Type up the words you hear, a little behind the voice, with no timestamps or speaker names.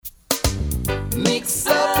Mix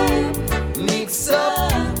up,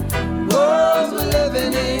 world we're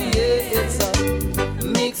living in, yeah, it's a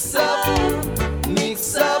mix up,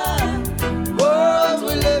 world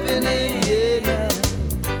we're living in, yeah.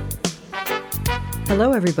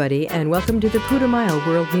 Hello everybody, and welcome to the Putumayo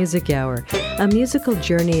World Music Hour, a musical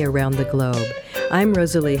journey around the globe. I'm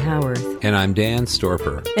Rosalie Howarth. And I'm Dan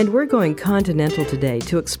Storper. And we're going continental today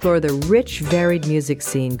to explore the rich, varied music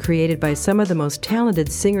scene created by some of the most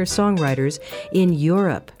talented singer-songwriters in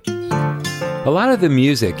Europe. A lot of the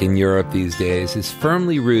music in Europe these days is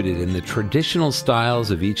firmly rooted in the traditional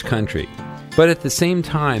styles of each country. But at the same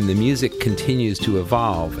time, the music continues to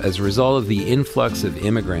evolve as a result of the influx of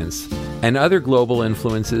immigrants and other global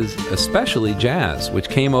influences, especially jazz, which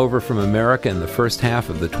came over from America in the first half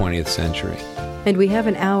of the 20th century. And we have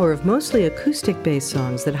an hour of mostly acoustic-based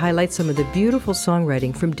songs that highlight some of the beautiful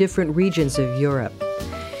songwriting from different regions of Europe.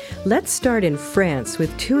 Let's start in France with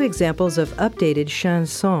two examples of updated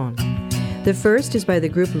chansons. The first is by the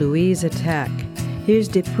group Louise Attaque. Here's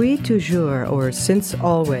Depuis Toujours, or Since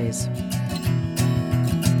Always.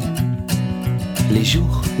 Les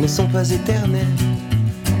jours ne sont pas éternels,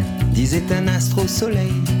 disait un astre au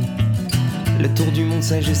soleil. Le tour du monde,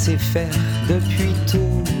 ça je sais faire depuis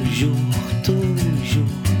toujours,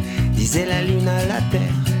 disait la lune à la terre,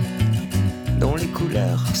 dont les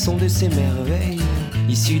couleurs sont de ces merveilles,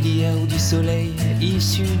 issues d'hier ou du soleil,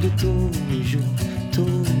 issues de toujours,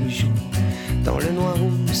 dans le noir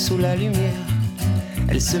ou sous la lumière,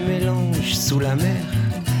 elles se mélangent sous la mer,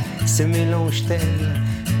 se mélangent-elles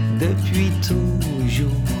depuis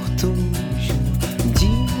toujours.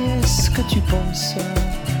 Dis, est-ce que tu penses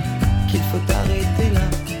qu'il faut arrêter là?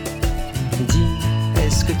 Dis,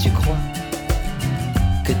 est-ce que tu crois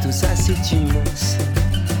que tout ça c'est immense?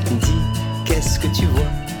 Dis, qu'est-ce que tu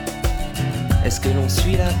vois? Est-ce que l'on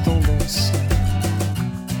suit la tendance?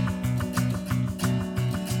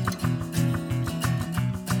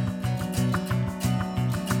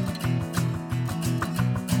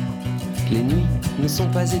 Les nuits ne sont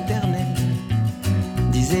pas éternelles,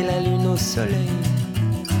 disait la lune au soleil.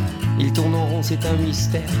 Ils tournent en rond, c'est un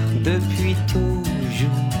mystère, depuis toujours,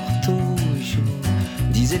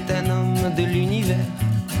 disait un homme de l'univers,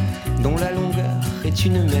 dont la longueur est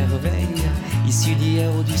une merveille, issue d'hier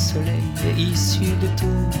ou du soleil, issue de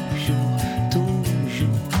toujours,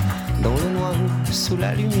 dans le noir ou sous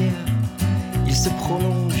la lumière. Il se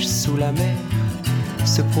prolonge sous la mer,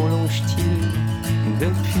 se prolonge-t-il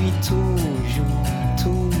depuis toujours.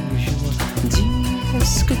 Dis,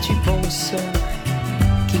 est-ce que tu penses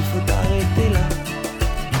qu'il faut arrêter là?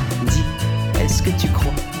 Dis, est-ce que tu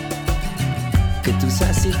crois que tout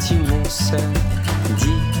ça c'est immense?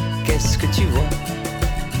 Dis, qu'est-ce que tu vois?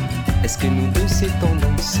 Est-ce que nous deux c'est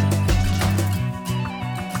tendance?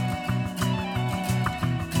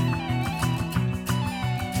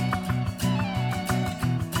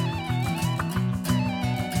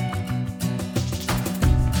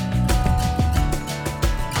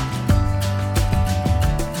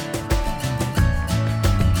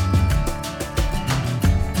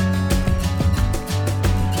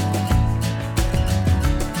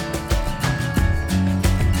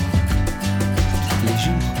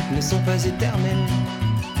 Éternel,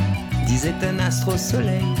 disait un astre au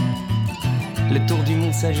soleil. Le tour du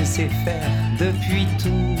monde, ça je sais faire depuis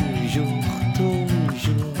toujours,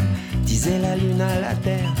 disait la lune à la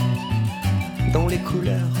terre, dont les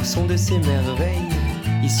couleurs sont de ces merveilles,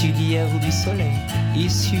 issues d'hier ou du soleil,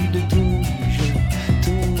 issues de toujours.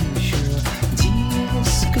 Dis,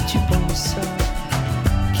 est-ce que tu penses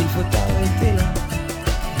qu'il faut arrêter là?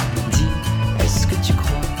 Dis, est-ce que tu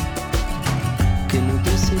crois que nous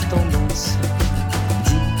deux c'est tendance?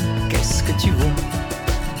 Dis, qu'est-ce que tu vois?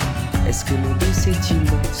 Est-ce que nous deux c'est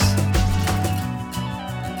immense?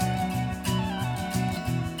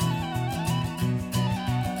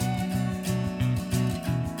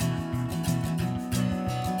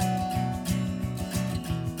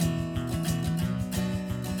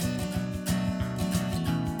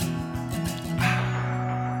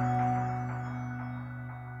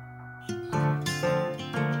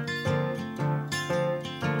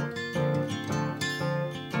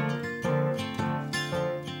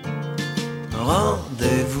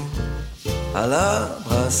 Rendez-vous à la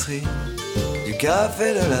brasserie du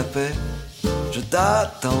Café de la Paix. Je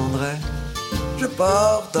t'attendrai, je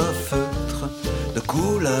porte un feutre de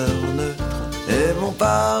couleur neutre et mon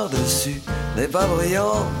par-dessus n'est pas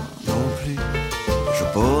brillant non plus. Je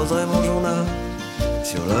poserai mon journal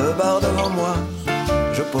sur le bar devant moi,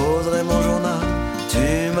 je poserai mon journal, tu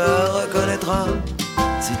me reconnaîtras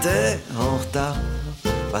si t'es en retard.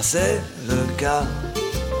 Passé le quart,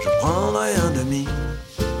 je prendrai un demi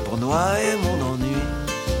pour noyer mon ennui.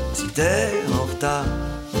 Si t'es en retard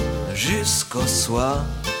jusqu'au soir,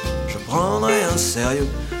 je prendrai un sérieux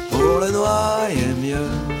pour le noyer mieux.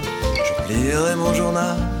 Je plierai mon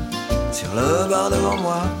journal sur le bar devant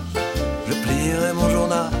moi. Je plierai mon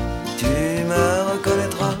journal, tu me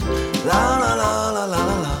reconnaîtras. La la la la la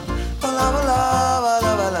la la.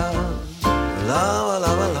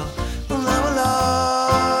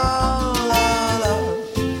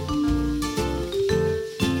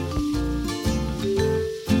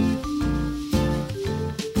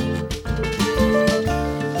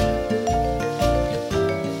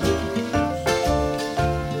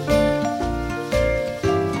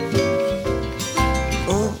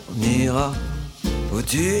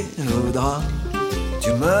 Tu voudras,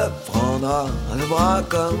 tu me prendras le bras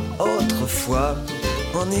comme autrefois.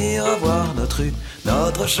 On ira voir notre rue,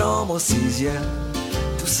 notre chambre au 6e.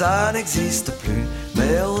 Tout ça n'existe plus,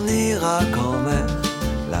 mais on ira quand même.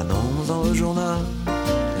 L'annonce dans le journal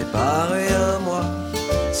est pareil à moi.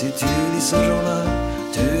 Si tu lis ce journal,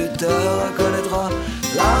 tu te reconnaîtras.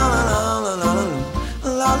 La la la la la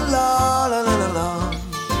la la la la la la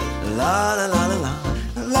la la la la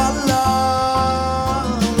la la.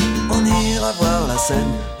 Voir la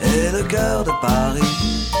Seine et le cœur de Paris,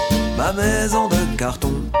 ma maison de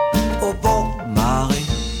carton au pont Marie.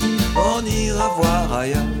 On ira voir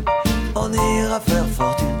ailleurs, on ira faire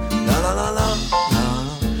fortune. La la la la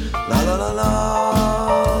la la la la.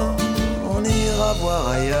 On ira voir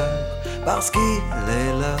ailleurs parce qu'il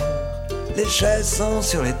est l'heure. Les chaises sont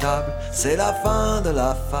sur les tables, c'est la fin de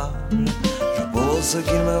la fable. Je pose ce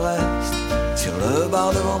qu'il me reste sur le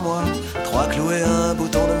bar devant moi. 3 clous et un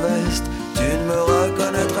bouton de veste. Tu ne me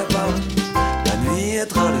reconnaîtrais pas. La nuit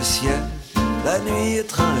étreint le ciel, la nuit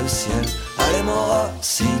étreint le ciel. Allez mon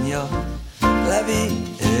rossignol, la vie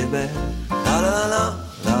est belle. La la la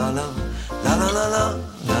la la la la la la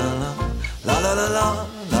la la la la la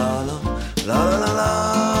la la la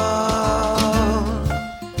la.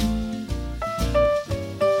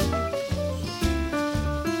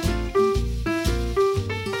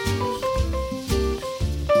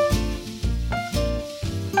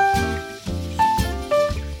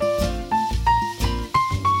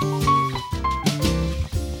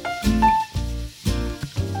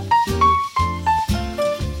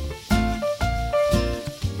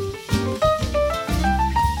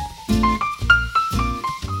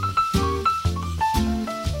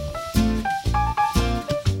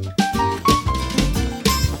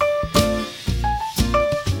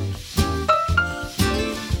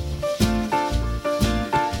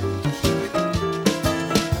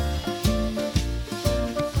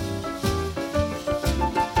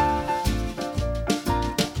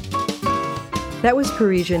 That was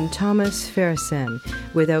Parisian Thomas Fersen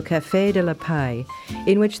with Au Café de la Paix,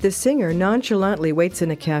 in which the singer nonchalantly waits in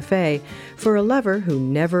a cafe for a lover who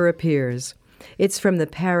never appears. It's from the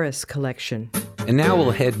Paris collection. And now we'll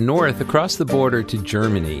head north across the border to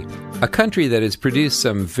Germany, a country that has produced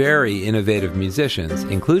some very innovative musicians,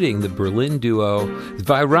 including the Berlin duo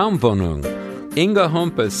Zwei Raumwohnung. Inga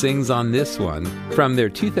Hompe sings on this one from their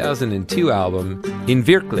 2002 album, In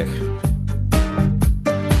Wirklich.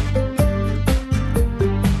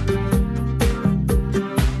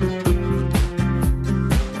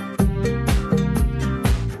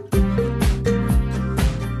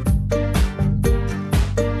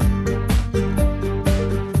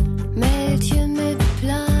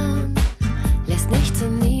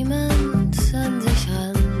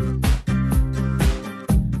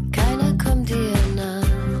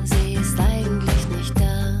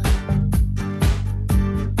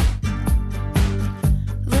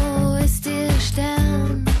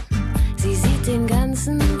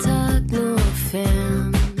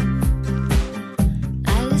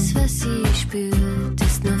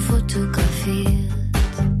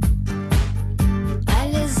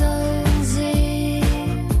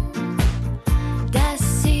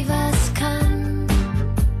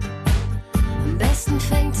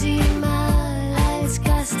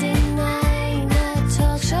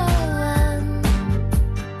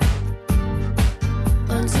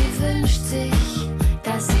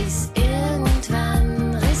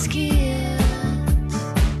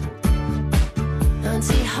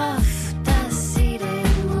 Sie hofft, dass sie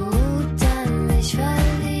den Mut dann nicht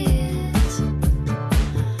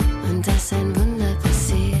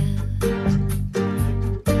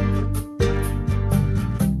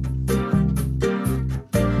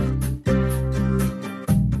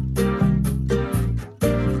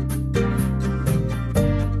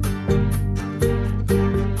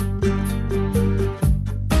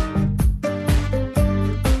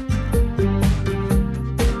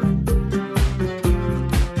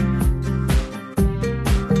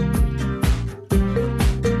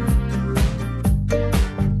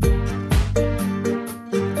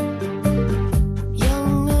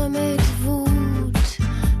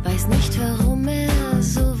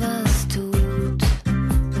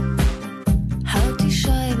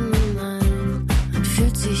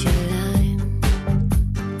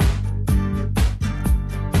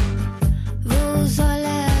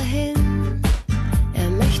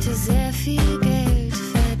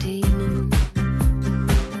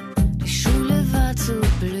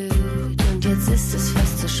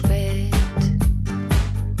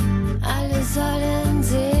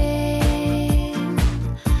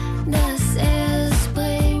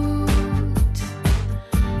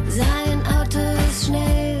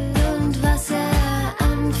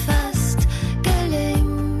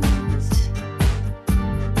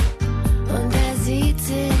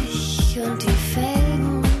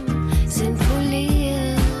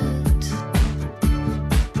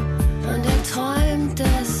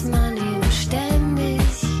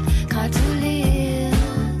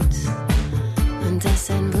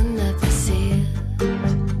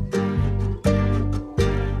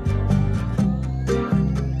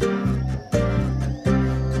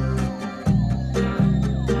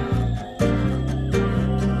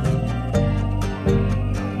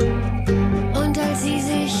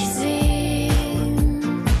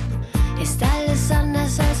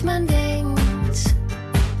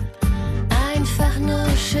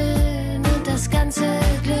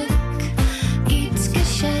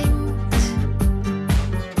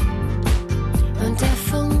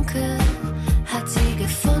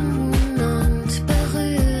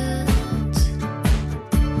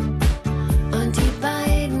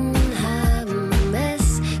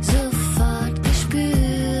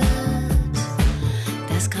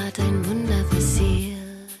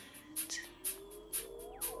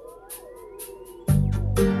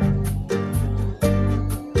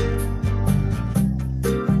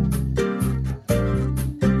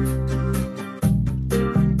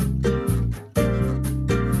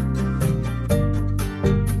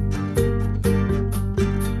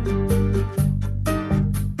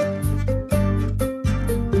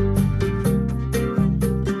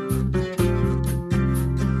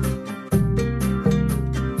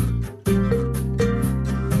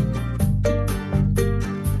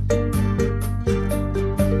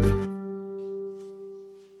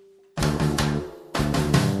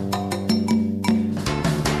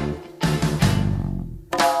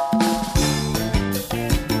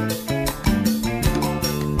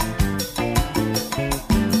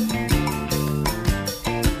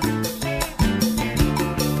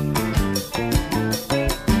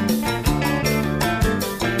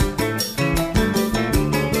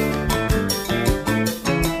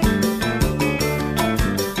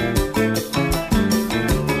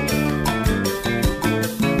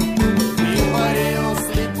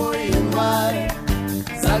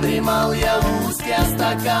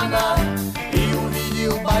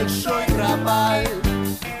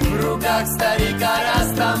как старика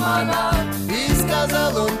Растамана. И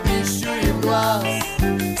сказал он, прищурив глаз: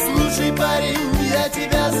 слушай, парень, я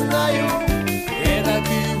тебя знаю, это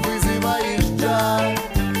ты вызываешь джаз,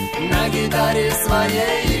 на гитаре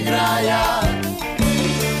своей играя.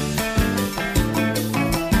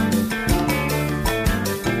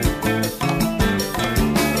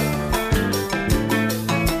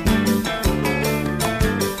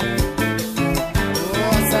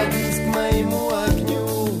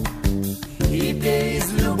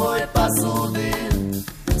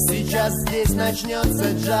 Сейчас здесь начнется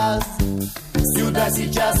джаз, сюда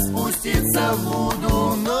сейчас спустится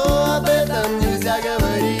вуду, но об этом нельзя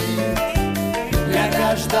говорить, для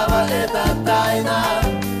каждого это тайна,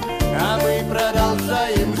 а мы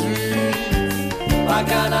продолжаем жить,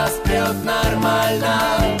 пока нас прет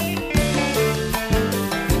нормально.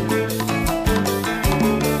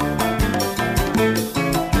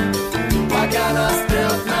 Пока нас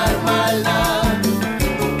прет нормально.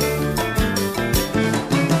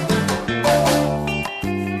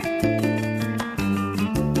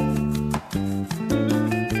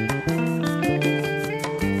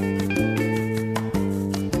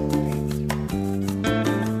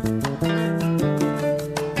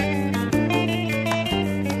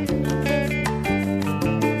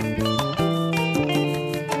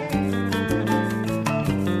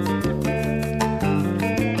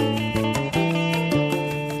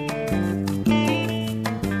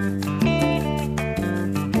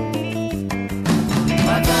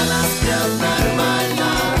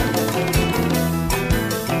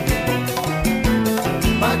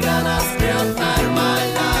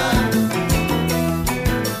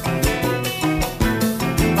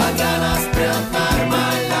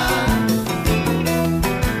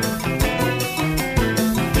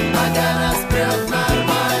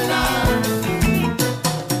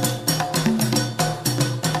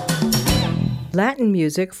 Latin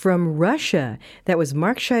music from Russia. That was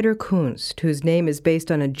Markscheider Kunst, whose name is based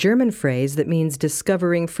on a German phrase that means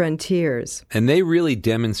discovering frontiers. And they really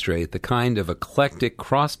demonstrate the kind of eclectic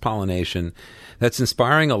cross-pollination that's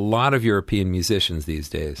inspiring a lot of European musicians these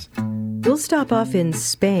days. We'll stop off in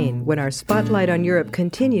Spain when our spotlight on Europe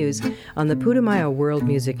continues on the Putumayo World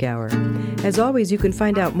Music Hour. As always, you can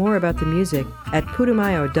find out more about the music at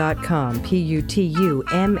putumayo.com,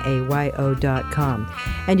 Putumayo.com.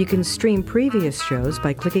 And you can stream previous shows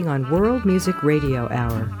by clicking on World Music Radio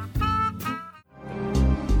Hour.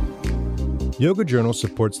 Yoga Journal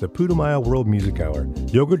supports the Putumayo World Music Hour.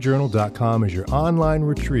 YogaJournal.com is your online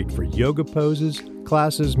retreat for yoga poses,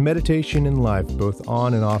 classes, meditation, and life, both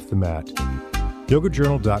on and off the mat.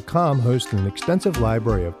 YogaJournal.com hosts an extensive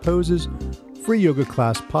library of poses, free yoga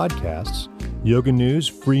class podcasts, yoga news,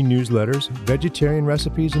 free newsletters, vegetarian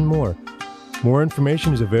recipes, and more. More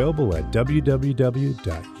information is available at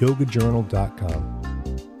www.yogajournal.com.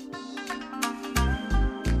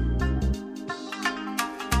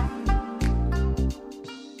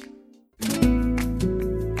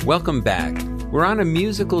 Welcome back. We're on a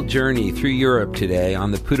musical journey through Europe today on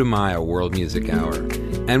the Putumayo World Music Hour,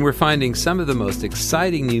 and we're finding some of the most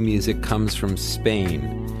exciting new music comes from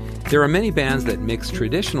Spain. There are many bands that mix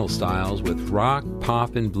traditional styles with rock,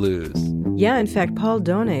 pop, and blues. Yeah, in fact, Paul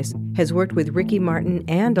Dones has worked with Ricky Martin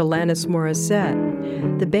and Alanis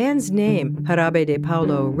Morissette. The band's name, Jarabe De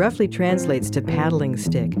Palo, roughly translates to paddling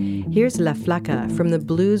stick. Here's La Flaca from the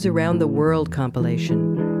Blues Around the World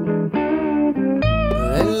compilation.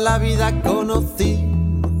 En la vida conocí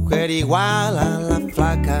mujer igual a la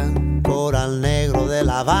flaca, coral negro de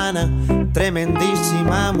La Habana,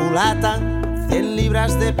 tremendísima mulata, 100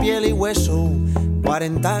 libras de piel y hueso,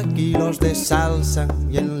 40 kilos de salsa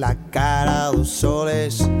y en la cara 2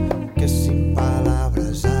 soles que sin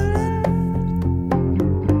palabras hablan,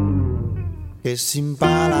 que sin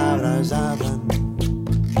palabras hablan.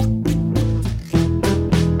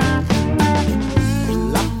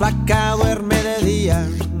 La flaca duerme de día,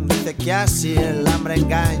 dice que así el hambre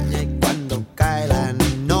engaña, y cuando cae la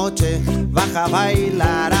noche baja a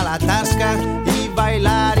bailar a la tasca y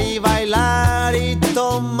bailar y bailar y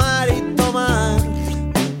tomar una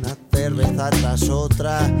cerveza tras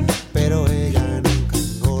otra, pero ella nunca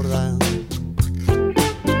engorda,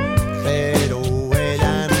 pero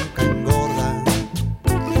ella nunca engorda.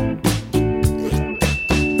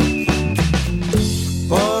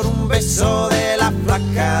 Por un beso de la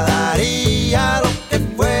flaca daría lo que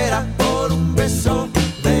fuera, por un beso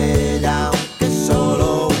de ella aunque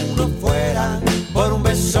solo uno fuera, por un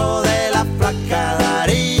beso de la flaca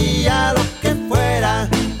daría lo que fuera,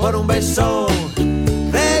 por un beso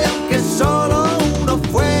de ella aunque solo uno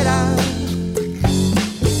fuera.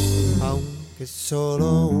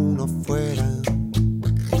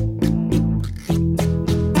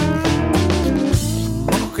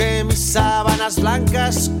 sábanas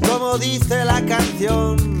blancas, como dice la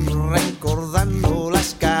canción, recordando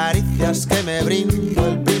las caricias que me brindó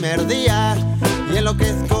el primer día, y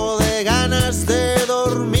enloquezco de ganas de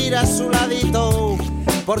dormir a su ladito,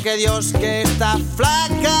 porque Dios que está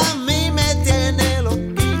flaca a mí me tiene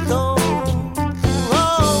loquito.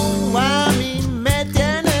 Oh, a mí me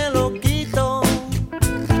tiene loquito.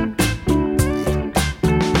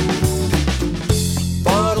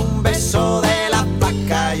 Por un beso de la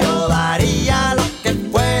flaca yo daría lo que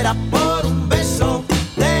fuera, por un beso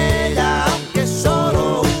de ella, aunque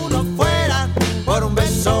solo uno fuera. Por un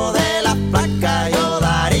beso de la flaca yo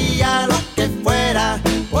daría lo que fuera,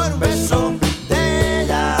 por un beso de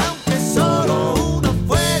ella, aunque solo uno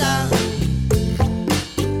fuera.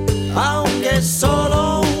 Aunque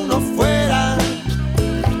solo uno fuera.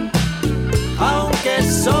 Aunque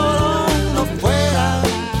solo uno fuera.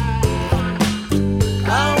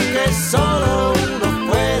 Aunque solo uno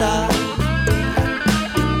fuera.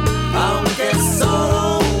 Aunque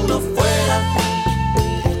solo uno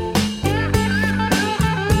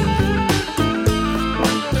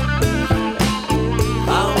fuera.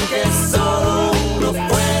 Aunque solo uno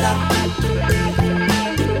fuera.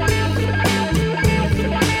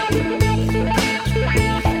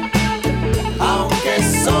 Aunque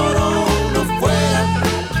solo uno fuera.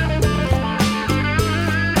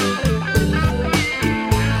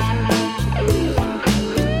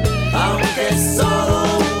 Aunque solo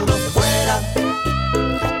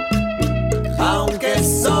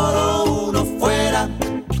uno fuera.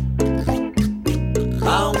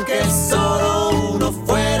 Aunque solo uno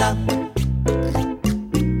fuera. Aunque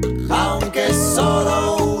solo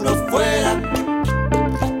uno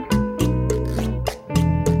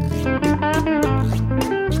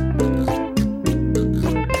fuera.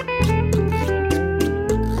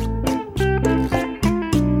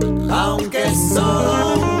 Aunque solo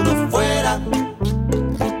uno fuera.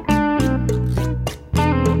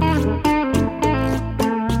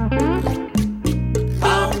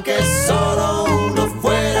 Aunque solo uno fuera. Aunque solo uno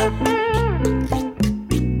fuera.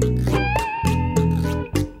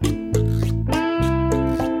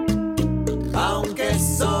 Aunque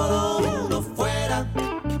solo uno fuera.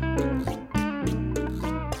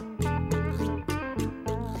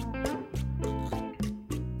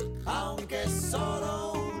 Aunque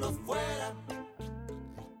solo uno fuera.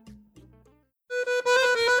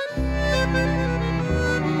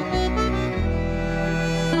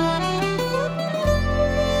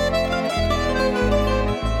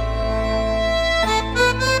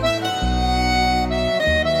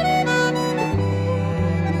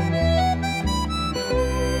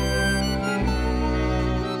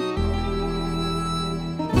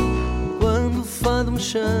 Quando o fado me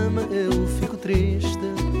chama, eu fico triste.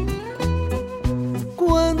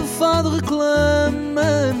 Quando o fado reclama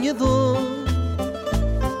a minha dor,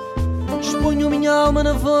 exponho minha alma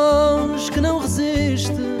na voz que não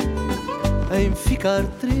resiste em ficar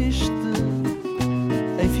triste,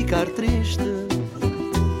 em ficar triste.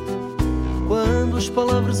 Quando as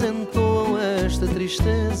palavras entoam esta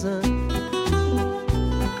tristeza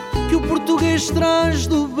que o português traz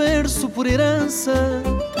do berço por herança,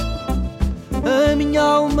 a minha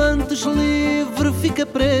alma antes livre fica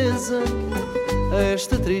presa a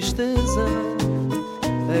esta tristeza,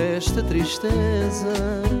 a esta tristeza.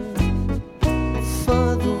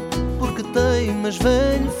 Fado, porque teimas,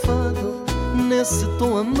 velho fado, nesse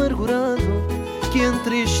tom amargurado que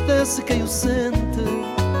entristece quem o sente.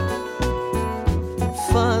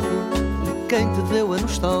 Fado, quem te deu a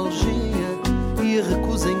nostalgia e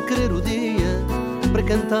recusa em querer o dia para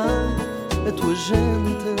cantar a tua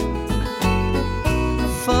gente.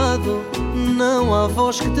 Fado, não há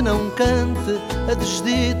voz que te não cante a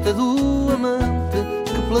desdita do amante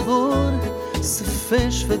que pela dor se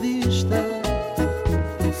fez fadista.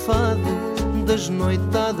 Fado, das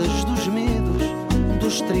noitadas dos gemidos,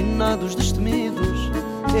 dos trinados destemidos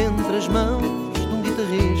entre as mãos de um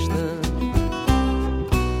guitarrista.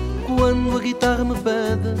 Quando a guitarra me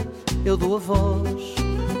pede, eu dou a voz.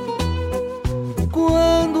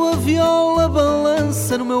 Quando a viola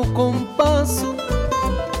balança no meu compasso,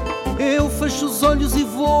 eu fecho os olhos e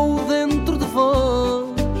vou dentro de vós,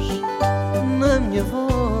 na minha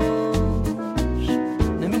voz,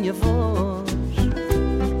 na minha voz.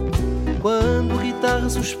 Quando a guitarra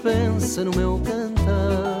suspensa no meu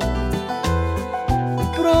cantar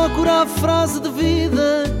procura a frase de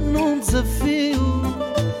vida num desafio,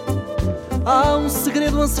 há um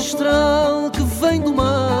segredo ancestral que vem do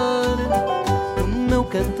mar no meu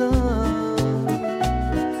cantar,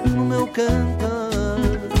 no meu cantar.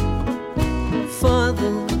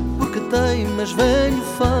 Fado, porque tem rimas, velho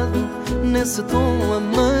fado, nesse tom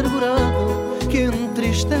amargurado que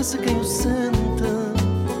entristece quem o sente.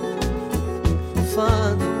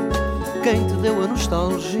 Fado, quem te deu a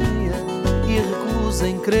nostalgia e recusa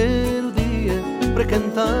em crer o dia para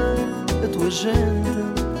cantar a tua gente.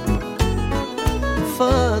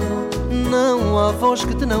 Fado, não há voz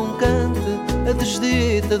que te não cante a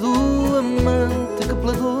desdita do amante que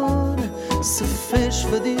pela dor se fez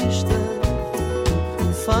fadista.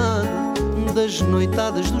 Fado, das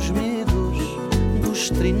noitadas dos medos, dos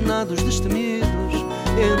trinados destemidos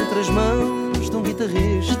entre as mãos de um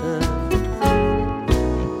guitarrista.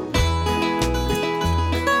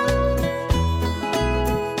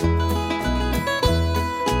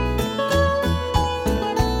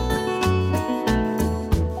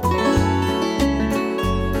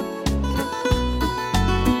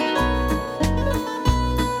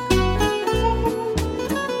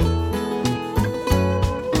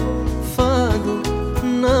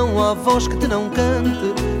 A voz que te não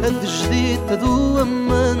cante a desdita do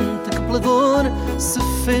amante que pela dor se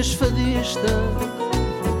fez fadista.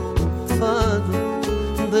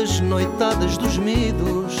 Fado, das noitadas dos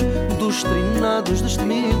medos, dos trinados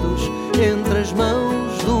destemidos entre as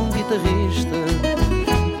mãos de um guitarrista.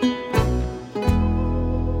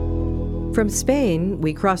 From Spain,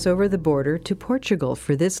 we cross over the border to Portugal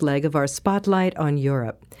for this leg of our spotlight on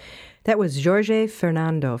Europe. That was Jorge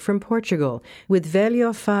Fernando from Portugal with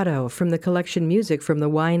Velho Fado from the collection Music from the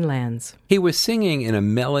Winelands. He was singing in a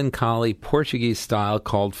melancholy Portuguese style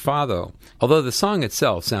called fado, although the song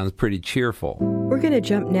itself sounds pretty cheerful. We're going to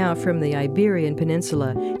jump now from the Iberian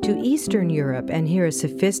Peninsula to Eastern Europe and hear a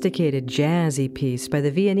sophisticated jazzy piece by the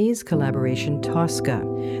Viennese collaboration Tosca.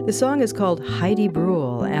 The song is called Heidi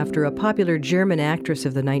Bruehl, after a popular German actress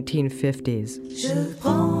of the 1950s.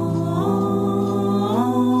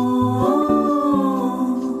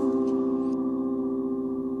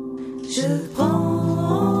 Je prends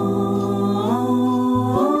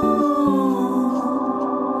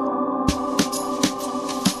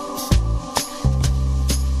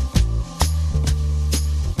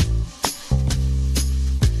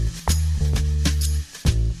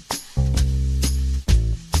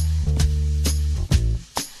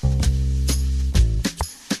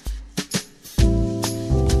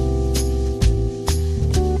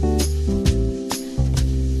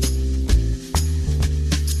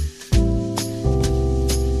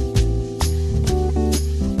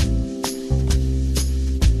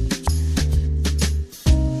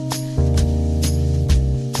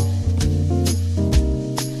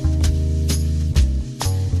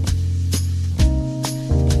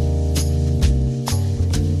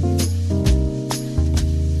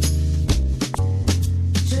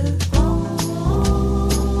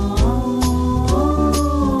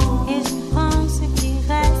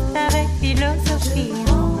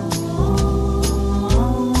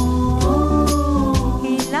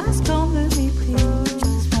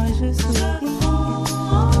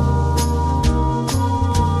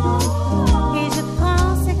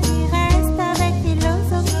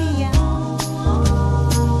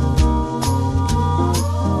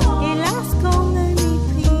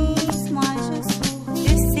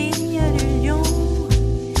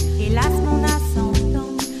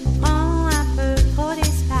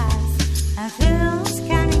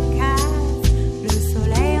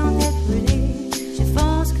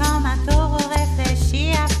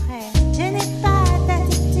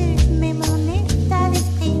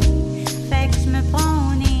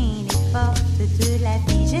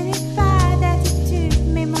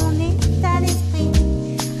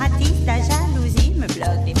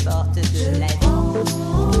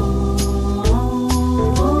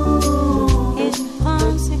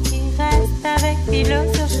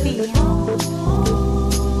philosophie.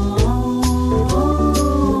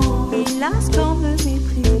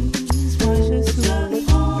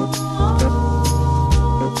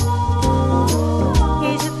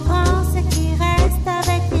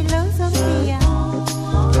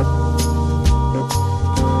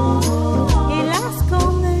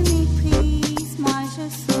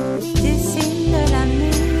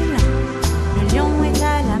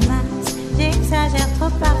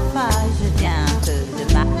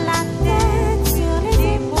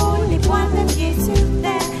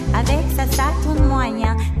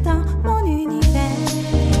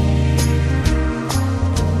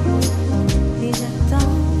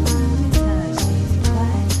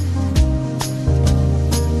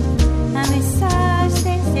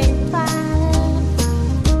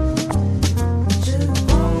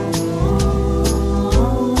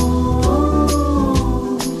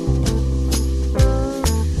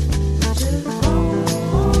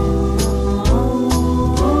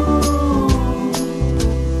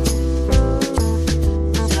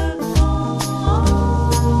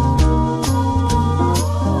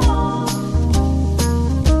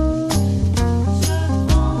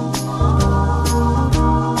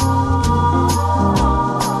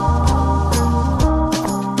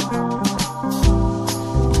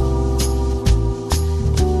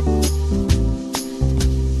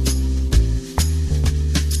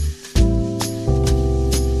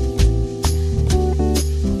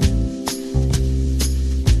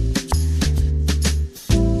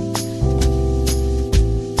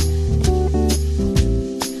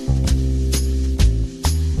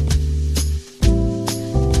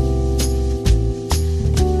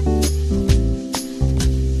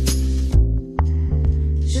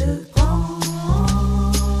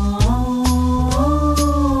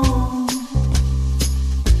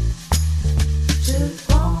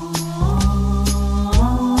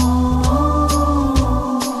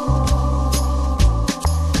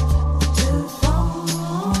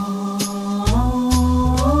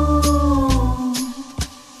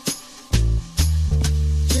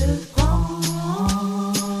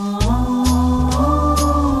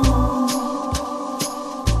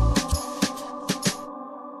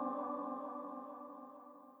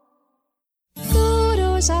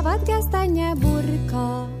 gesztenye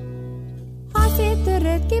burka, ha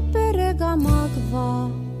széttörött, kipörög a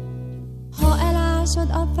magva. Ha elásod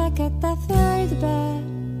a fekete földbe,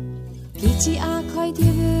 kicsi ág hajt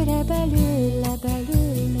jövőre belőle,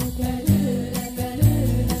 belőle, belőle,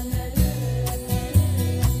 belőle.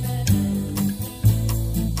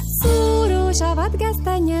 Szúrós a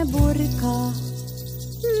vadgesztenye burka,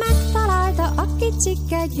 megtalálta a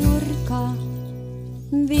kicsike gyurka.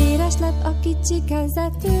 Véres lett a kicsi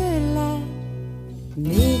keze tőle,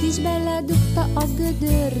 mégis beledugta a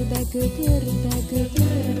gödörbe, gödörbe,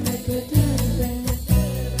 gödörbe, gödörbe.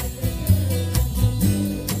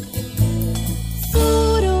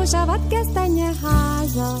 Szúrós a vadgesztenye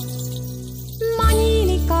háza, ma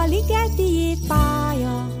nyílik a ligeti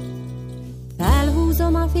pálya.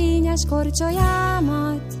 Felhúzom a fényes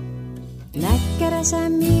korcsolyámat,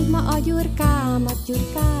 megkeresem még ma a gyurkámat,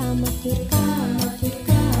 gyurkámat, gyurkámat, gyurkámat.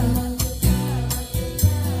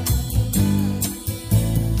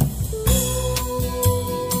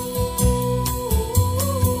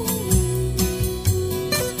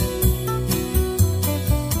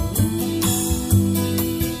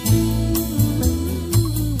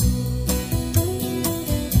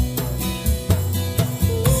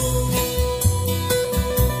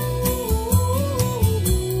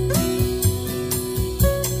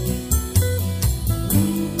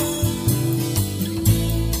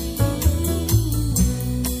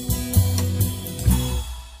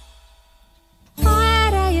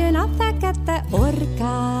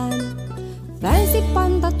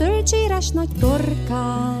 Nagy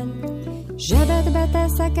torkán, zsebedbe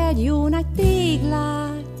teszek egy jó nagy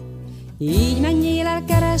téglát, így menjél el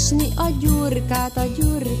keresni a gyurkát, a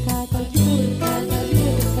gyurkát, a gyurkát, a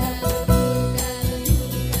gyurkát.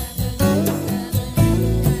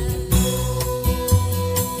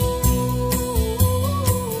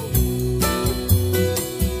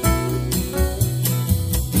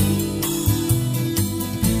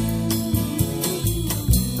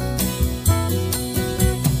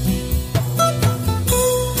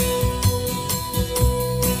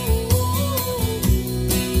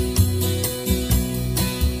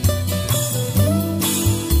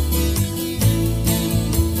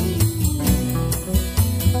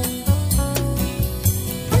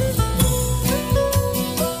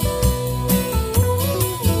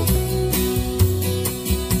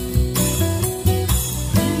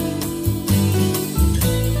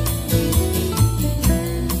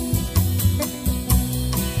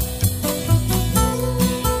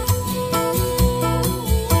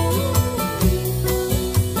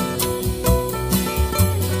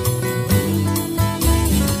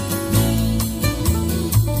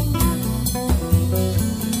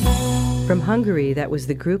 From Hungary, that was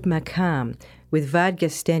the group Makam with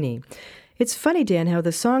Vadgeszteni. It's funny, Dan, how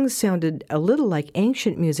the songs sounded a little like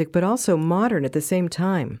ancient music, but also modern at the same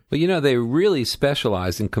time. Well, you know, they really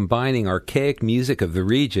specialize in combining archaic music of the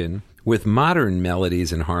region with modern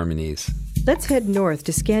melodies and harmonies. Let's head north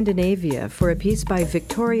to Scandinavia for a piece by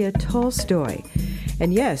Viktoria Tolstoy.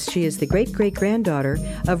 And yes, she is the great-great-granddaughter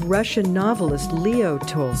of Russian novelist Leo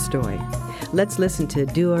Tolstoy. Let's listen to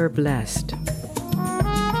Du är blessed.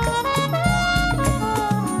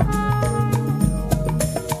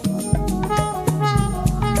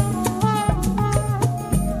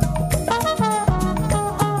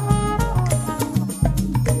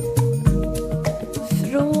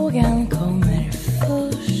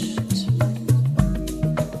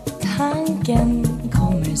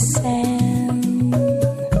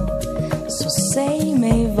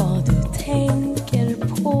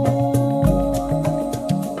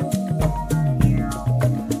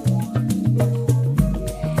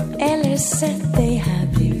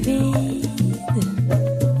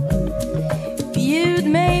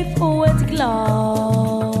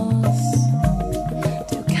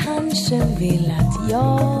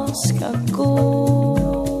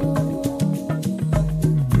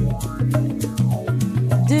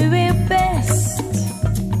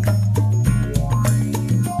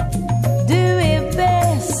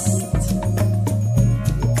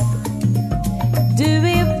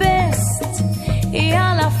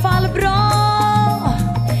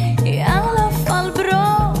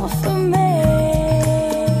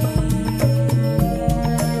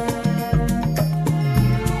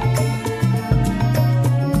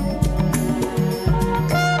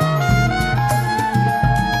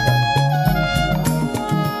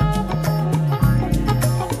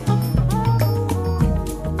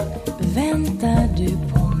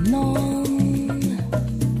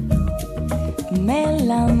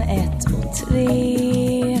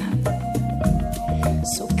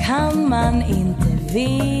 Så kan man inte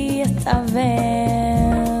veta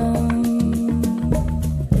vem.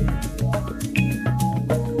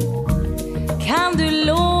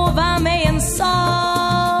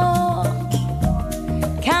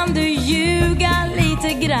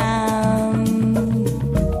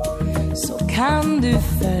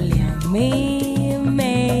 med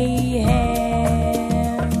mig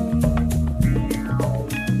hem.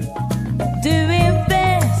 Du är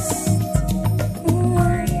bäst.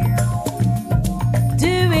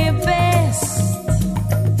 Du är bäst.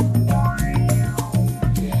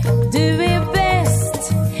 Du är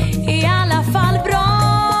bäst. I alla fall bra.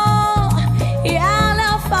 I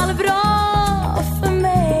alla fall bra för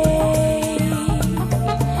mig.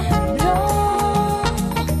 Bra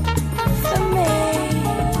för mig.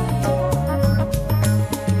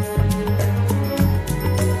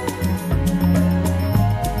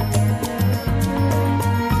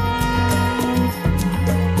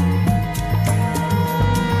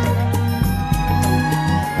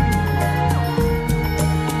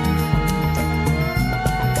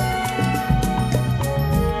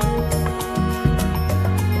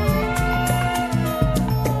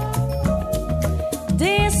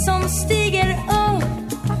 Det som stiger upp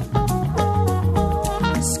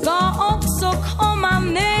ska också komma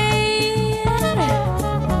ner.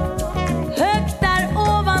 Högt där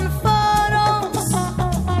ovanför oss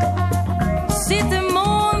sitter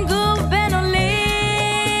mångubben och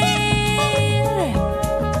ler.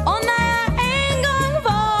 Och när jag en gång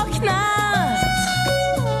vaknat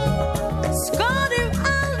ska du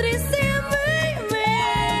aldrig se mig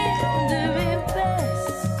mer. Du är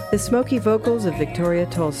bäst. The smoky vocals of Viktoria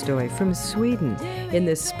Tolstoy from Sweden in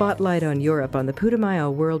this Spotlight on Europe on the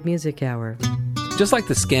Putumayo World Music Hour. Just like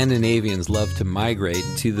the Scandinavians love to migrate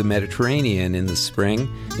to the Mediterranean in the spring,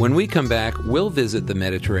 when we come back, we'll visit the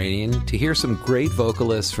Mediterranean to hear some great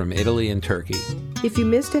vocalists from Italy and Turkey. If you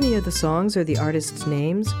missed any of the songs or the artists'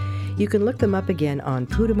 names, you can look them up again on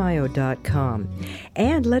putumayo.com.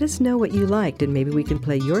 And let us know what you liked, and maybe we can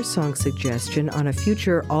play your song suggestion on a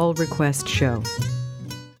future all-request show.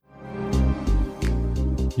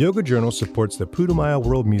 Yoga Journal supports the Putumayo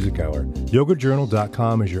World Music Hour.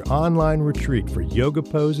 YogaJournal.com is your online retreat for yoga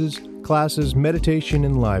poses, classes, meditation,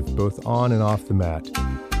 and life, both on and off the mat.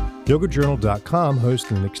 YogaJournal.com hosts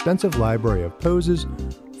an extensive library of poses,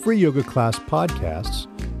 free yoga class podcasts,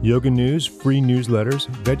 yoga news, free newsletters,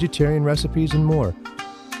 vegetarian recipes, and more.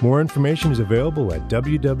 More information is available at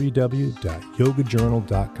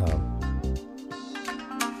www.yogajournal.com.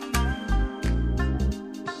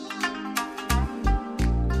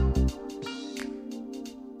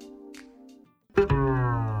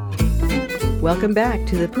 Welcome back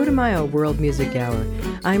to the Putumayo World Music Hour.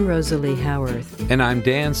 I'm Rosalie Howarth. And I'm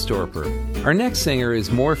Dan Storper. Our next singer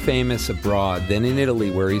is more famous abroad than in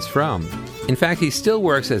Italy, where he's from. In fact, he still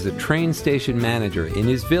works as a train station manager in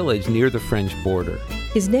his village near the French border.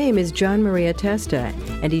 His name is Gianmaria Testa,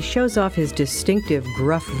 and he shows off his distinctive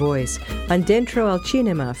gruff voice on Dentro al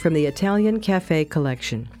Cinema from the Italian Cafe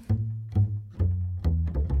collection.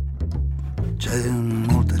 C'è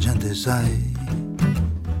molta gente, sai,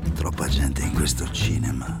 troppa gente in questo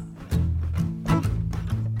cinema.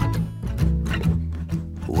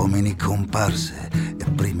 Uomini comparse e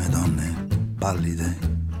prime donne pallide.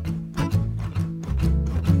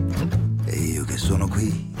 E io che sono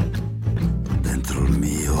qui, dentro il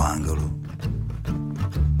mio angolo.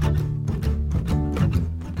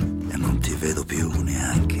 E non ti vedo più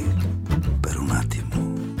neanche per un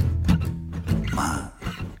attimo. Ma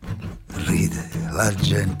ride, la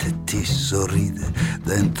gente ti sorride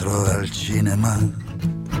dentro al cinema,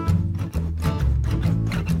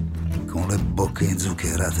 con le bocche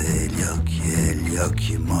inzuccherate e gli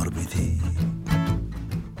occhi morbidi.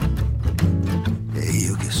 E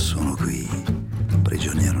io che sono qui,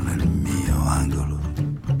 prigioniero nel mio angolo.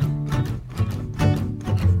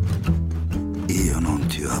 Io non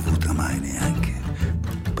ti ho avuta mai neanche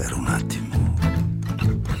per un attimo.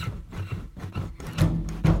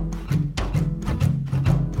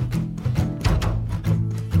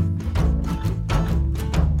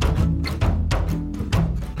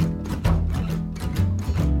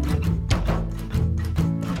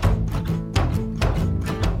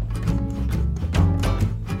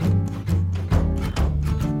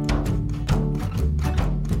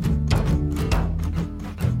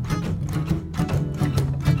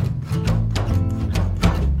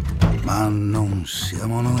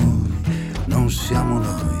 Non siamo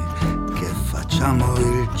noi che facciamo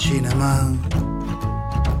il cinema.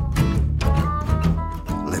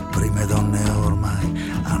 Le prime donne ormai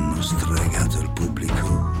hanno stregato il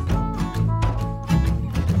pubblico.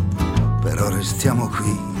 Però restiamo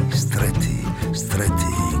qui, stretti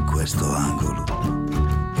in questo angolo.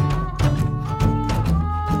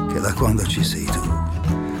 Che da quando ci sei tu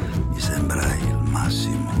mi sembra il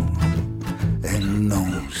massimo. E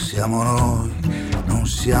non siamo noi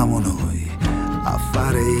a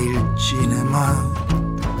fare il cinema,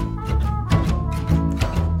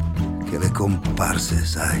 comparse,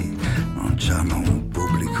 sai, non c'hanno un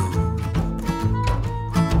pubblico.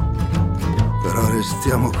 Però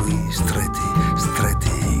restiamo qui,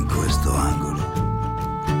 stretti in questo angolo.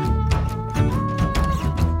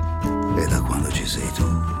 E da quando ci sei tu,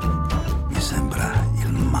 mi sembra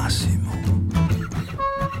il massimo.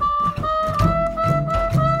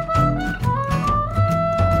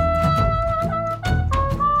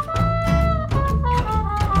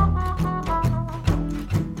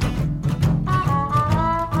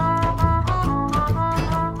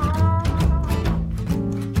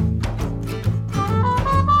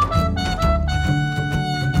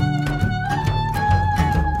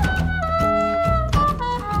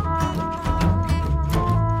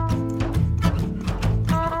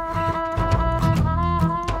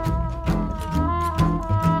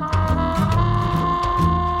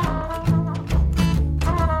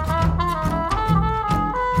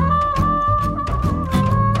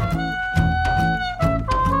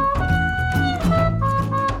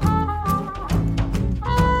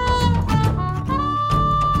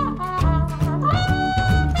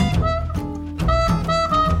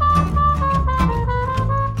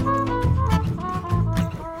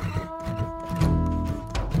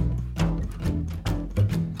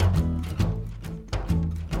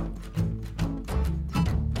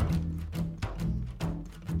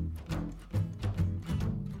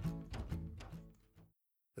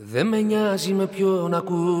 Δεν με νοιάζει με ποιον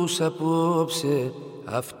ακούς απόψε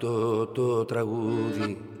αυτό το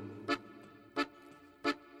τραγούδι.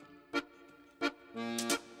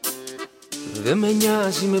 Δεν με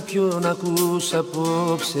νοιάζει με ποιον ακούς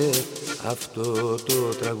απόψε αυτό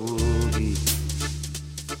το τραγούδι.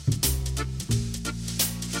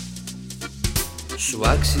 Σου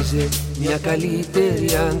άξιζε μια καλύτερη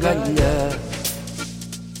αγκαλιά.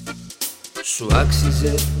 Σου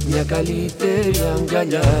άξιζε μια καλύτερη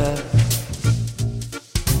αγκαλιά.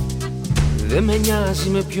 Δεν με νοιάζει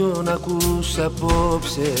με ποιον ακούς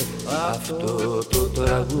απόψε αυτό το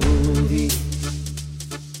τραγούδι.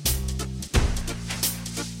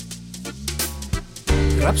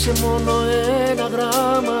 Γράψε μόνο ένα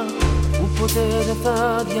γράμμα που ποτέ δεν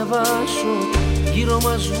θα διαβάσω. Γύρω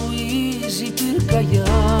μας βουίζει πυρκαγιά.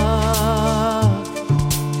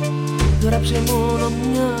 Γράψε μόνο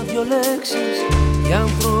μια-δυο λέξεις για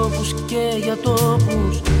ανθρώπους και για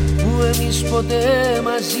τόπους που εμείς ποτέ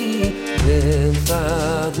μαζί δεν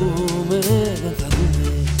θα δούμε, δεν θα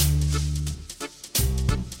δούμε.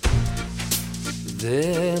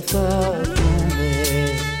 Δεν θα δούμε.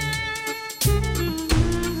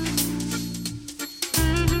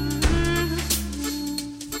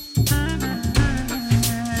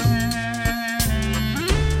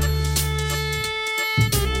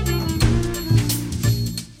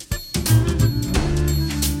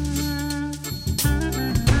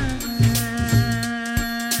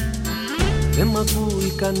 Δεν μ'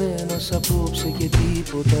 ακούει κανένας απόψε και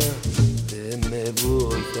τίποτα δεν με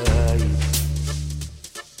βοηθάει.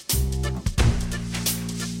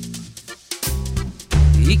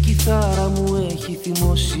 Η κιθάρα μου έχει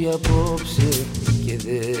θυμώσει απόψε και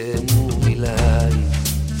δεν μου μιλάει.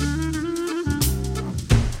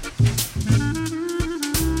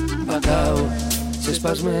 Πατάω σε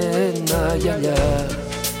σπασμένα γυαλιά.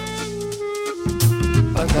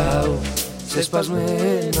 Πατάω σε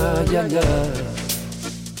σπασμένα γυαλιά.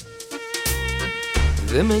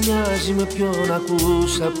 Δεν με νοιάζει με ποιον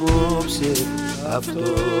ακούς απόψε αυτό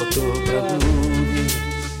το τραγούδι.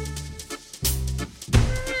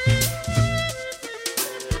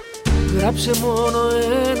 Γράψε μόνο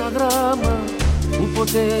ένα γράμμα που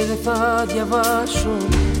ποτέ δεν θα διαβάσω.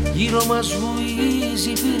 Γύρω μας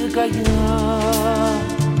βουίζει πυρκαγιά.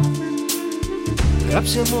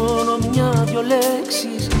 Γράψε μόνο μια-δυο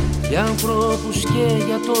λέξεις για ανθρώπους και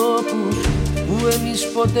για τόπους που εμείς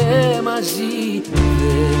ποτέ μαζί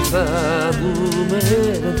δεν θα δούμε,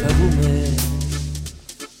 δεν θα δούμε.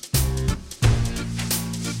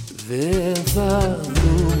 Δεν θα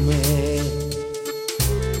δούμε.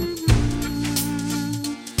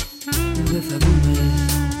 Δεν θα δούμε.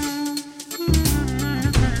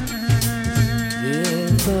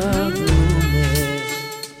 Δεν θα δούμε.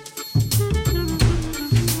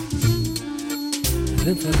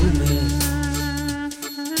 Δεν θα δούμε.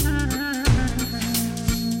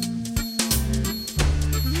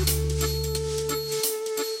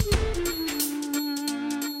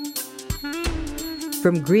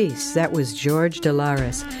 From Greece, that was George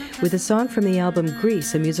Delaris with a song from the album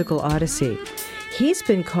Greece, A Musical Odyssey. He's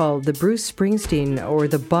been called the Bruce Springsteen or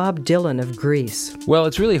the Bob Dylan of Greece. Well,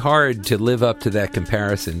 it's really hard to live up to that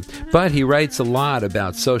comparison, but he writes a lot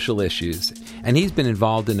about social issues, and he's been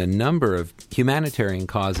involved in a number of humanitarian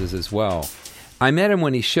causes as well. I met him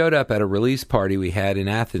when he showed up at a release party we had in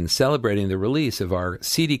Athens celebrating the release of our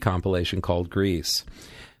CD compilation called Greece.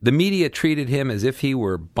 The media treated him as if he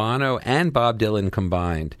were Bono and Bob Dylan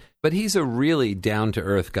combined, but he's a really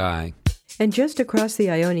down-to-earth guy. And just across the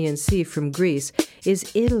Ionian Sea from Greece is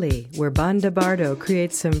Italy, where Banda Bardo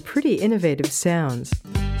creates some pretty innovative sounds.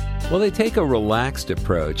 Well, they take a relaxed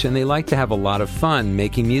approach, and they like to have a lot of fun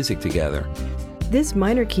making music together. This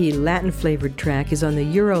minor-key Latin-flavored track is on the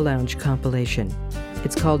Euro Lounge compilation.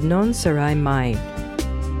 It's called Non Sarai Mai.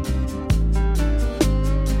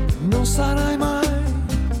 Non sarai mai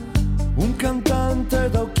un cantante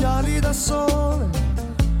da occhiali da sole,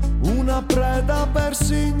 una preda per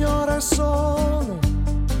signore sole.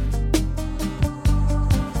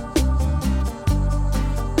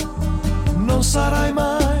 Non sarai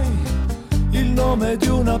mai il nome di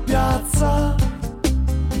una piazza,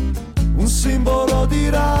 un simbolo di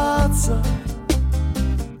razza.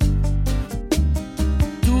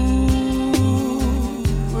 Tu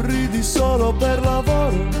ridi solo per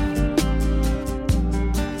lavoro,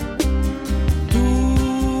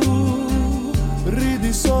 tu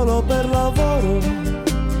ridi solo per lavoro,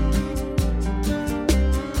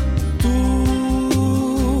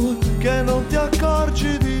 tu che non ti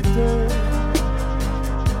accorgi di te.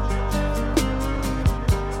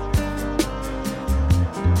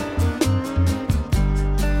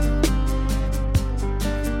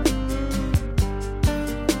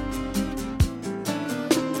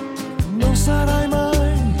 Sarai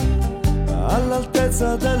mai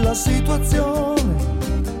all'altezza della situazione,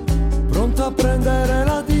 pronto a prendere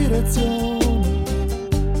la direzione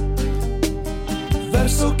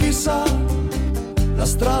verso chissà la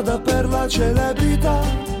strada per la celebrità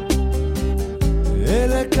e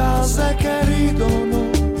le case che ridono,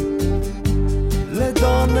 le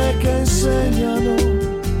donne che insegnano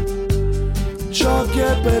ciò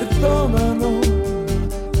che perdonano,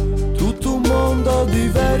 tutto un mondo di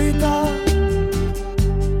verità.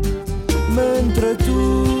 Mentre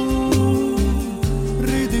tu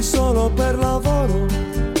ridi solo per lavoro,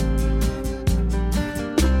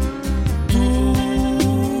 tu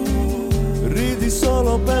ridi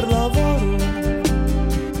solo per lavoro,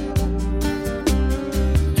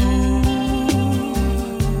 tu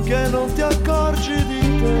che non ti accorgi di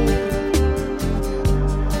te.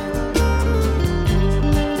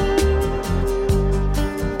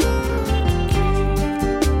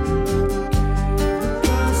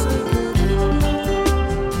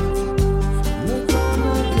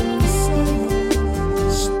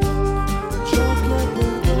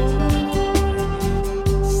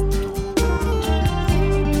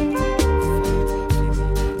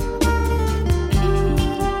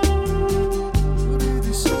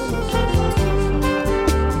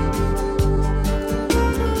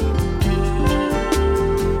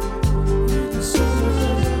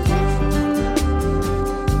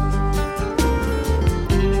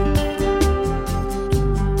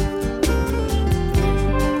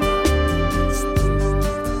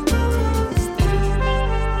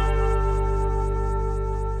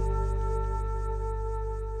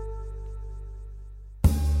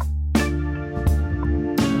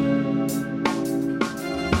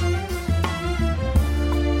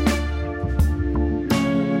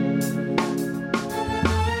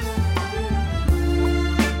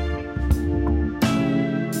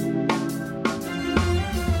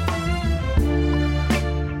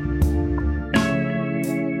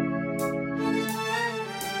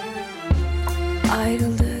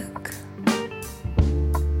 Ayrıldık,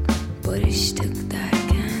 barıştık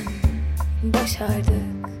derken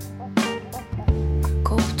başardık.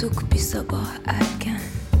 Koptuk bir sabah erken,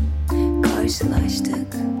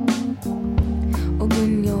 karşılaştık. O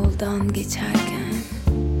gün yoldan geçerken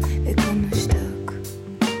ve konuştuk.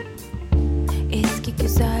 Eski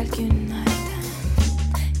güzel günlerden.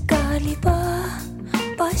 Galiba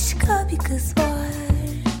başka bir kız var.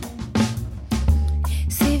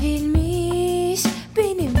 Sevilmiş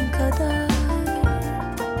benim kadar.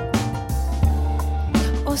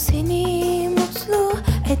 O seni mutlu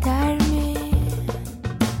eder mi?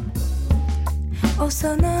 O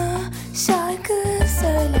sana şarkı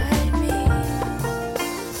söyler mi?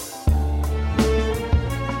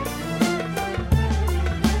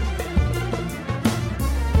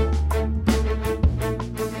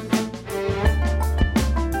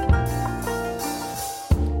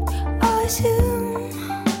 Aşığım,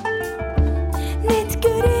 net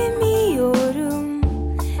göremiyorum.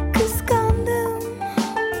 Kıskandım,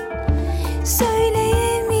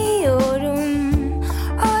 söyleyemiyorum.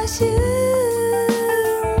 Aşığım,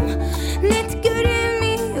 net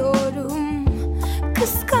göremiyorum.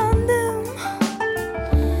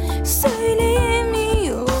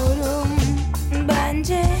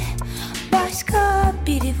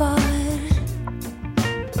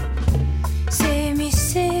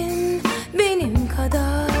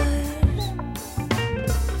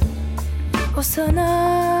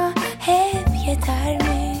 sana hep yeter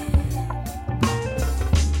mi?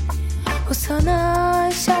 O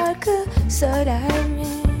sana şarkı söyler mi?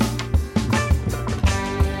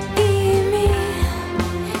 İyi mi?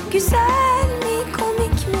 Güzel mi?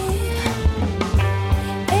 Komik mi?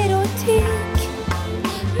 Erotik,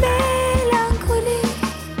 melankolik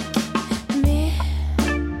mi?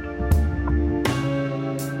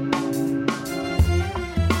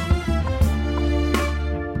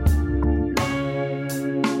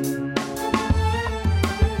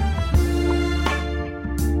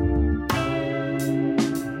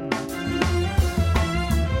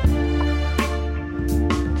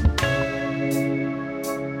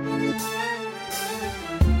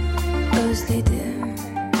 Özledim,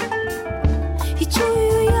 hiç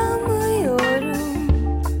uyuyamıyorum.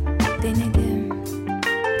 Denedim,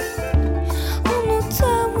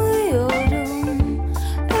 unutamıyorum.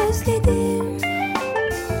 Özledim,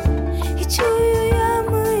 hiç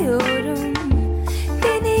uyuyamıyorum.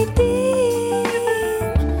 Denedim,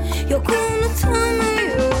 yok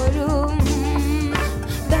unutamıyorum.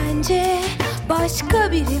 Bence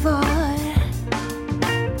başka biri var.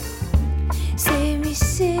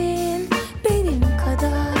 Sevmişsin benim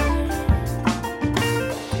kadar.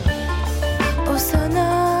 O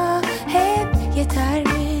sana hep yeter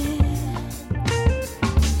mi?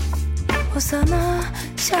 O sana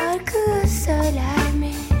şarkı söyler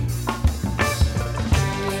mi?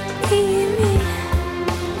 İyi mi?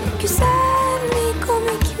 Güzel mi?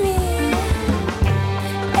 Komik mi?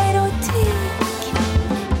 Erotik,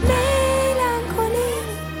 melankolik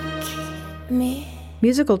mi?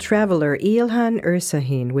 Musical traveler Ilhan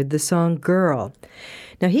Ersahin with the song Girl.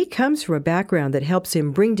 Now, he comes from a background that helps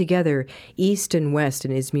him bring together East and West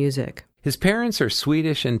in his music. His parents are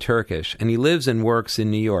Swedish and Turkish, and he lives and works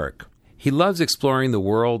in New York. He loves exploring the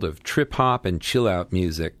world of trip-hop and chill-out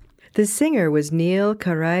music. The singer was Neil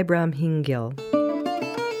Karaibrahimgil.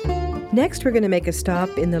 Next, we're going to make a stop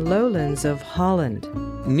in the lowlands of Holland.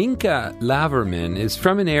 Nynke Laverman is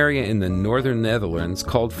from an area in the northern Netherlands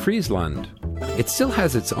called Friesland. It still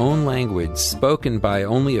has its own language spoken by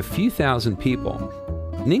only a few thousand people.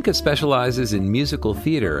 Nynke specializes in musical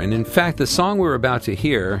theater, and in fact the song we're about to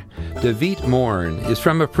hear, De Wite Moarne, is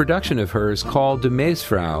from a production of hers called De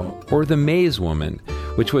Maisvrouw, or The Maze Woman,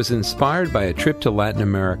 which was inspired by a trip to Latin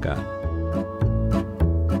America.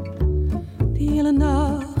 De hele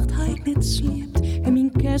nacht ga ik net sliept en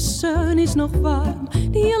mijn kussen is nog warm.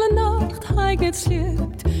 De hele nacht ga ik net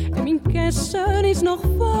sliept en mijn kussen is nog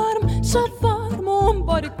warm. Zo warm om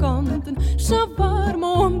beide kanten, zo warm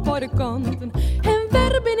om beide kanten. En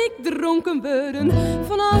waar ben ik dronken worden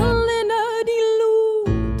van allen die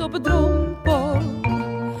loet op het drompel.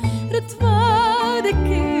 Het tweede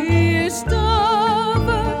keer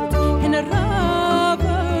stavend en de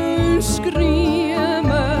raven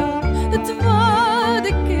schreeuwen. Het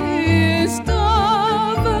tweede keer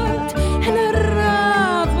stavend en de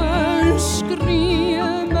raven schreeuwen.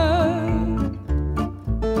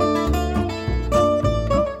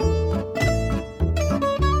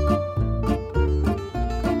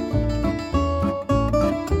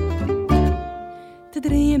 Te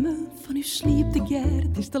dromen van uw sliep de jaar,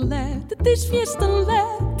 het is te laat, het is feest te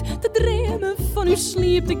laat. Te dromen van uw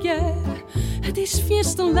sliep de jaar, het is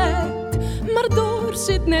feest te laat. Maar door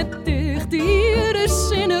zit net dicht, hier is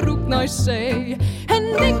in een roep naar zee. En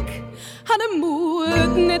ik had de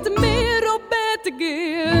moed net meer op bed te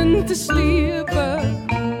gaan te sliepen.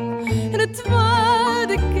 En het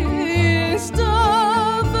tweede keer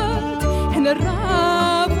stavend en de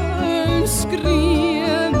raven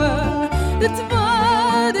schreeuwen. De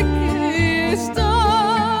tweede keer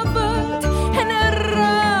stavend en de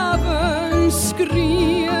raven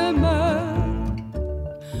schreeuwen.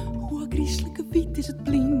 Hoe griezelijke wit is het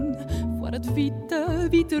blin, voor het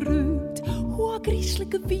witte ruut. Hoe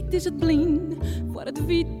griezelijke wit is het blin, voor het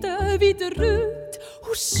witte ruut.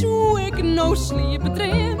 Hoe zou ik nou sliepen,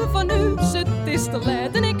 dromen van u, het is te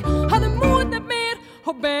laat. En ik had de moed niet meer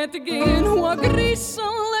op bed te gaan. Hoe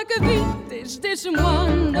griezelijke wit is deze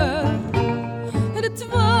wonder. De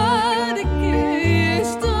tweede keer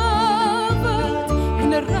stavend en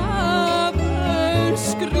de raven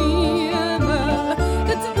schreeuwen.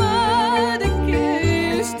 De tweede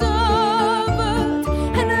keer stavend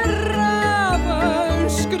en de raven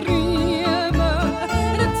schreeuwen.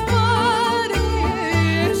 De tweede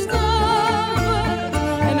keer stavend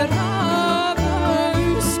en de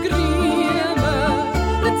raven schreeuwen.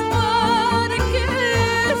 De tweede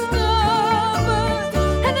keer stavend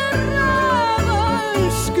en de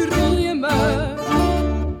raven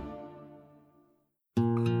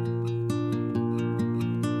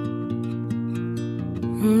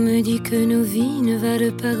me dit que nos vies ne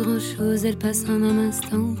valent pas grand-chose, elles passent en un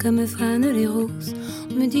instant comme fanent les roses.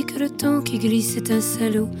 On me dit que le temps qui glisse est un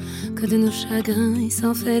salaud, que de nos chagrins il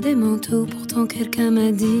s'en fait des manteaux. Pourtant quelqu'un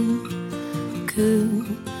m'a dit que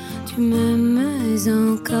tu m'aimes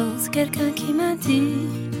encore. C'est quelqu'un qui m'a dit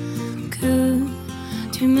que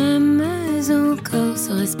tu m'aimes encore.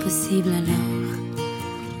 Serait-ce possible alors?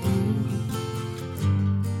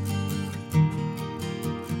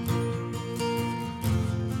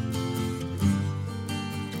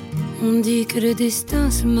 On dit que le destin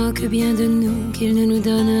se moque bien de nous, qu'il ne nous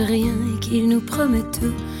donne rien et qu'il nous promet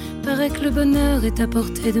tout. Paraît que le bonheur est à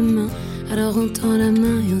portée de main, alors on tend la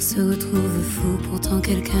main et on se retrouve fou. Pourtant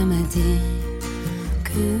quelqu'un m'a dit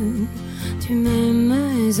que tu m'aimes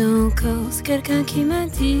encore. C'est quelqu'un qui m'a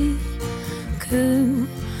dit que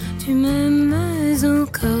tu m'aimes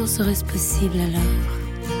encore. Serait-ce possible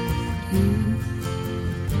alors?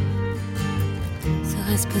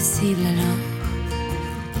 Serait-ce possible alors?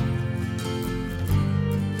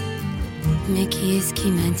 Mais qui est-ce qui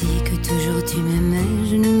m'a dit que toujours tu m'aimais?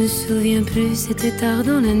 Je ne me souviens plus, c'était tard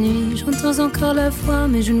dans la nuit. J'entends encore la voix,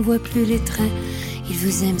 mais je ne vois plus les traits. Il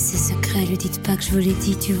vous aime, ses secrets, lui dites pas que je vous l'ai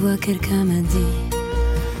dit. Tu vois, quelqu'un m'a dit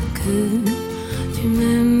que tu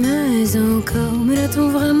m'aimais encore. Mais l'a-t-on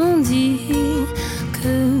vraiment dit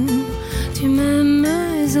que tu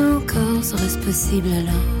m'aimais encore? Serait-ce possible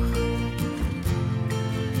alors?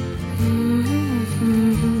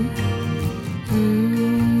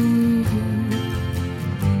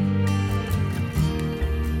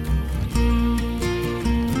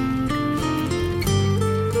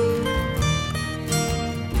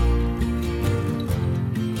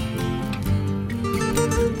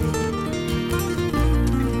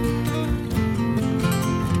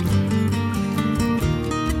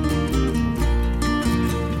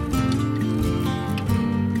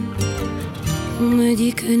 On me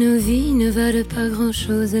dit que nos vies ne valent pas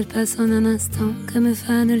grand-chose, elles passent en un instant comme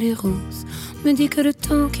fanent les roses. On me dit que le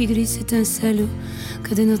temps qui glisse est un salaud,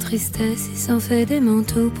 que de nos tristesses il s'en fait des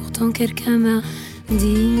manteaux. Pourtant quelqu'un m'a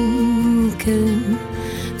dit que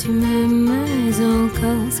tu m'aimes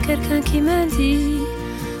encore. C'est quelqu'un qui m'a dit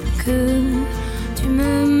que tu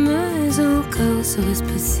m'aimes encore. Serait-ce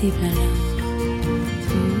possible alors?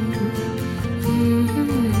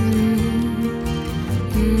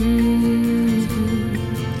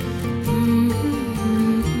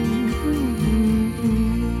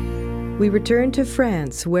 We return to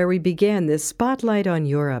France, where we began this spotlight on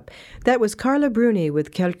Europe. That was Carla Bruni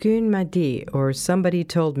with Quelqu'un M'a Dit, or Somebody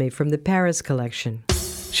Told Me, from the Paris collection.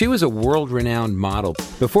 She was a world-renowned model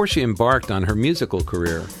before she embarked on her musical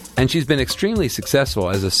career, and she's been extremely successful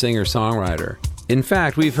as a singer-songwriter. In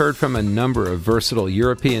fact, we've heard from a number of versatile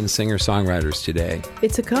European singer-songwriters today.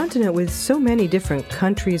 It's a continent with so many different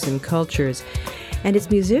countries and cultures, and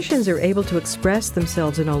its musicians are able to express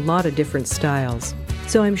themselves in a lot of different styles.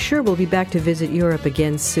 So I'm sure we'll be back to visit Europe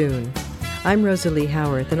again soon. I'm Rosalie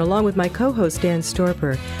Howarth, and along with my co-host Dan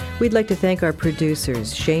Storper, we'd like to thank our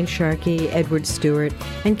producers, Shane Sharkey, Edward Stewart,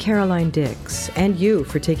 and Caroline Dix, and you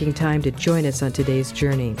for taking time to join us on today's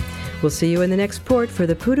journey. We'll see you in the next port for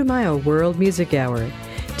the Putumayo World Music Hour.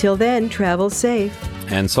 Till then, travel safe.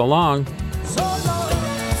 And so long.